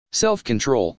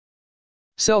self-control,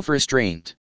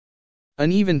 self-restraint,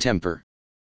 uneven temper,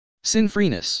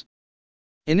 sin-freeness,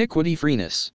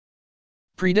 iniquity-freeness,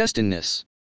 predestinedness,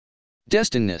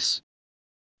 destinedness,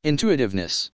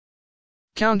 intuitiveness,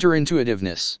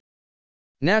 counterintuitiveness,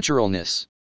 naturalness,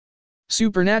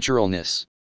 supernaturalness,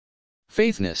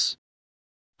 faithness,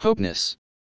 hopeness,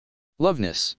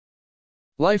 loveness,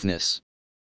 lifeness,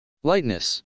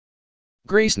 lightness,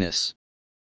 graceness,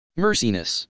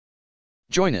 merciness,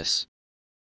 joyness,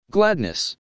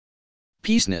 gladness,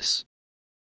 peaceness,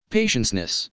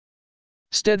 patienceness,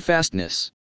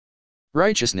 steadfastness,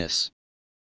 righteousness,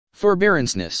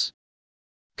 forbearanceness,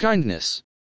 kindness,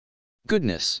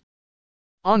 goodness,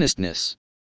 honestness,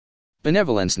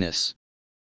 benevolenceness,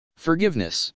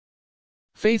 forgiveness,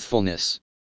 faithfulness,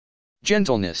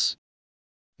 gentleness,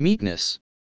 meekness,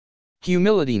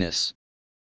 humilityness,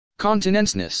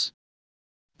 continenceness,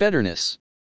 betterness,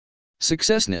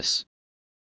 successness,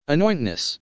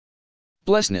 anointness,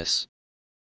 blessedness,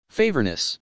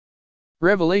 favorness,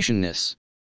 revelationness,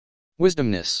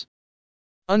 wisdomness,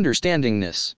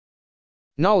 understandingness,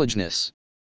 knowledgeness,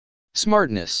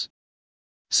 smartness,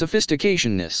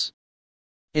 sophisticationness,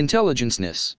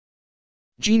 intelligenceness,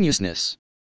 geniusness,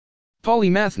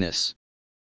 polymathness,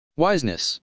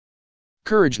 wiseness,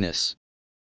 courageness,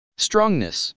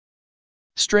 strongness,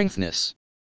 strengthness,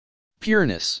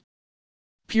 pureness,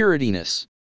 purityness,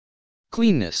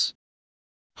 cleanness,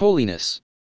 holiness,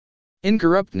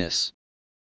 incorruptness,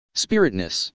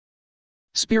 spiritness,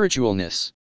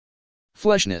 spiritualness,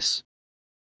 fleshness,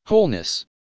 wholeness,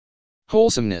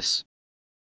 wholesomeness,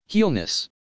 healness,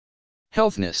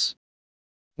 healthness,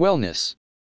 wellness,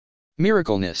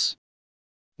 miracleness,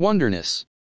 wonderness,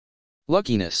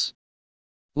 luckiness,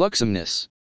 luxemness,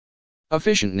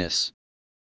 efficientness,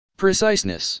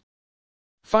 preciseness,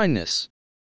 fineness,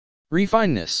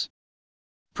 refineness,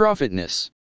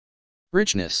 profitness,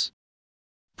 richness,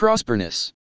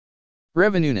 prosperness,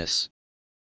 revenueness,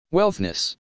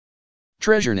 wealthness,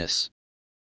 treasureness,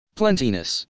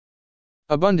 plentiness,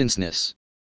 abundanceness,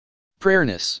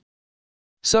 prayerness,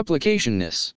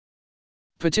 supplicationness,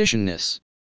 petitionness,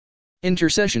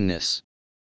 intercessionness,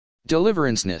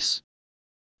 deliveranceness,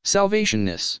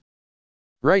 salvationness,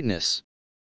 rightness,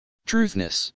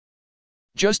 truthness,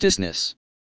 justiceness,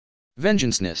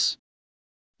 vengeanceness,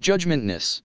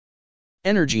 judgmentness,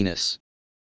 energyness,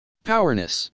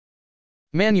 powerness,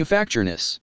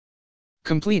 manufactureness,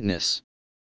 completeness,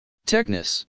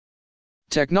 techness,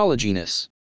 technologyness,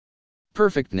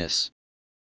 perfectness,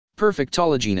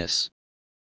 perfectologyness,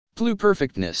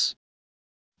 pluperfectness,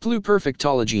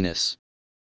 pluperfectologyness,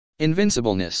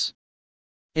 invincibleness,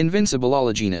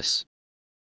 invincibilologyness,